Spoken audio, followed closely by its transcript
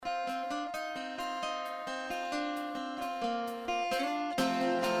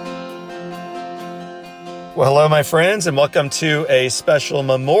Well, hello, my friends, and welcome to a special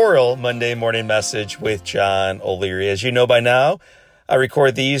Memorial Monday morning message with John O'Leary. As you know by now, I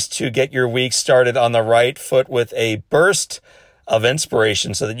record these to get your week started on the right foot with a burst of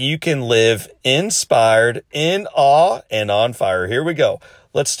inspiration so that you can live inspired, in awe, and on fire. Here we go.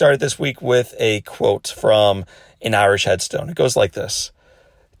 Let's start this week with a quote from an Irish headstone. It goes like this: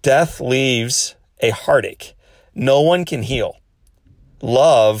 "Death leaves a heartache no one can heal.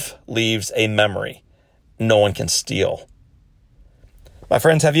 Love leaves a memory no one can steal." My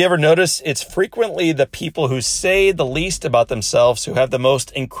friends, have you ever noticed it's frequently the people who say the least about themselves who have the most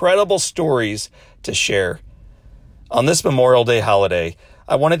incredible stories to share? On this Memorial Day holiday,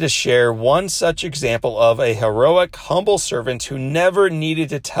 I wanted to share one such example of a heroic, humble servant who never needed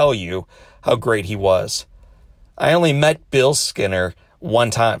to tell you how great he was. I only met Bill Skinner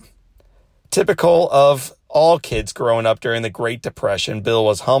one time. Typical of all kids growing up during the Great Depression, Bill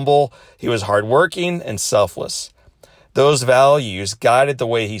was humble, he was hardworking, and selfless. Those values guided the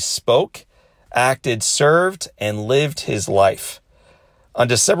way he spoke, acted, served, and lived his life. On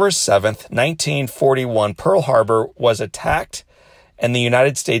December 7th, 1941, Pearl Harbor was attacked, and the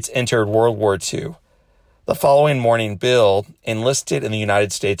United States entered World War II. The following morning, Bill enlisted in the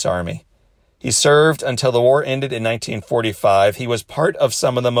United States Army. He served until the war ended in 1945. He was part of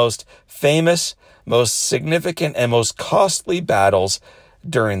some of the most famous, most significant, and most costly battles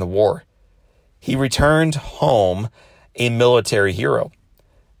during the war. He returned home a military hero,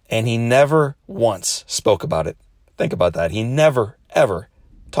 and he never once spoke about it. Think about that. He never, ever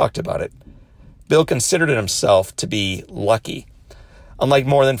talked about it. Bill considered himself to be lucky. Unlike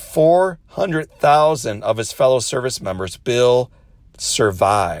more than 400,000 of his fellow service members, Bill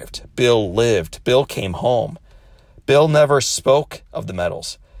survived. Bill lived. Bill came home. Bill never spoke of the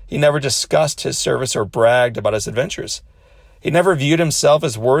medals. He never discussed his service or bragged about his adventures. He never viewed himself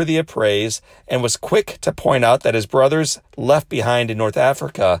as worthy of praise and was quick to point out that his brothers left behind in North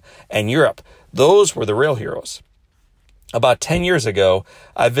Africa and Europe, those were the real heroes. About 10 years ago,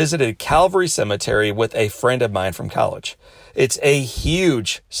 I visited Calvary Cemetery with a friend of mine from college. It's a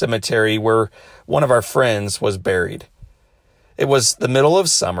huge cemetery where one of our friends was buried. It was the middle of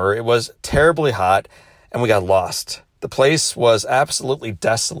summer, it was terribly hot, and we got lost. The place was absolutely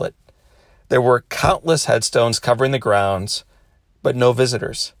desolate. There were countless headstones covering the grounds, but no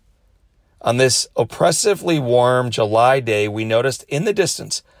visitors. On this oppressively warm July day, we noticed in the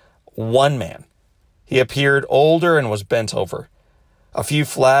distance one man. He appeared older and was bent over. A few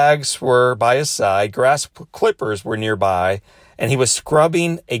flags were by his side, grass clippers were nearby, and he was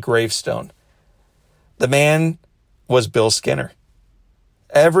scrubbing a gravestone. The man was Bill Skinner.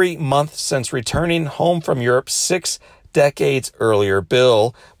 Every month since returning home from Europe 6 decades earlier,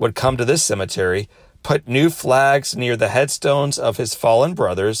 Bill would come to this cemetery, put new flags near the headstones of his fallen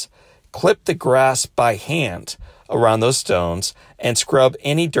brothers, clip the grass by hand around those stones, and scrub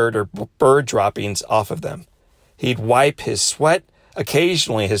any dirt or bird droppings off of them. He'd wipe his sweat,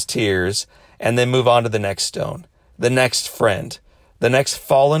 occasionally his tears, and then move on to the next stone, the next friend, the next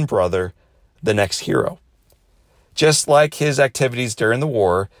fallen brother, the next hero. Just like his activities during the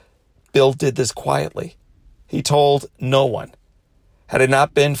war, Bill did this quietly. He told no one. Had it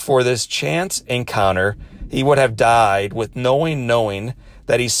not been for this chance encounter, he would have died with knowing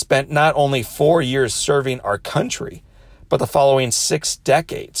that he spent not only 4 years serving our country, but the following 6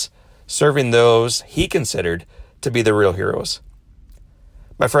 decades serving those he considered to be the real heroes.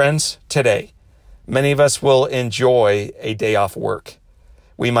 My friends, today, many of us will enjoy a day off work.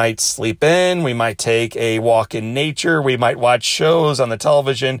 We might sleep in, we might take a walk in nature, we might watch shows on the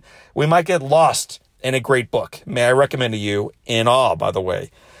television, we might get lost in a great book. May I recommend to you, In Awe, by the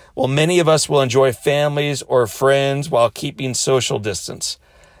way. Well, many of us will enjoy families or friends while keeping social distance.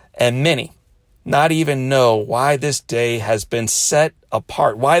 And many not even know why this day has been set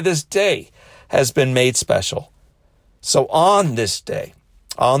apart, why this day has been made special. So on this day,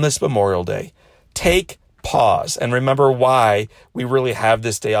 on this Memorial Day, take pause and remember why we really have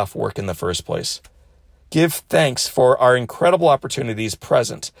this day off work in the first place. Give thanks for our incredible opportunities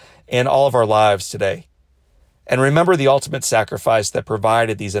present in all of our lives today. And remember the ultimate sacrifice that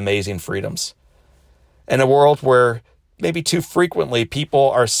provided these amazing freedoms. In a world where maybe too frequently people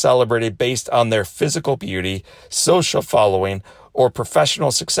are celebrated based on their physical beauty, social following, or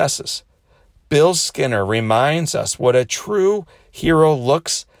professional successes, Bill Skinner reminds us what a true hero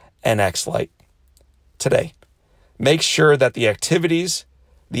looks and acts like. Today, make sure that the activities,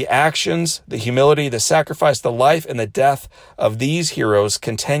 the actions, the humility, the sacrifice, the life, and the death of these heroes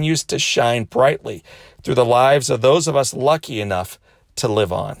continues to shine brightly through the lives of those of us lucky enough to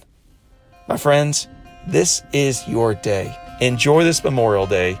live on. My friends, this is your day. Enjoy this Memorial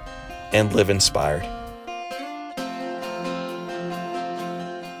Day and live inspired.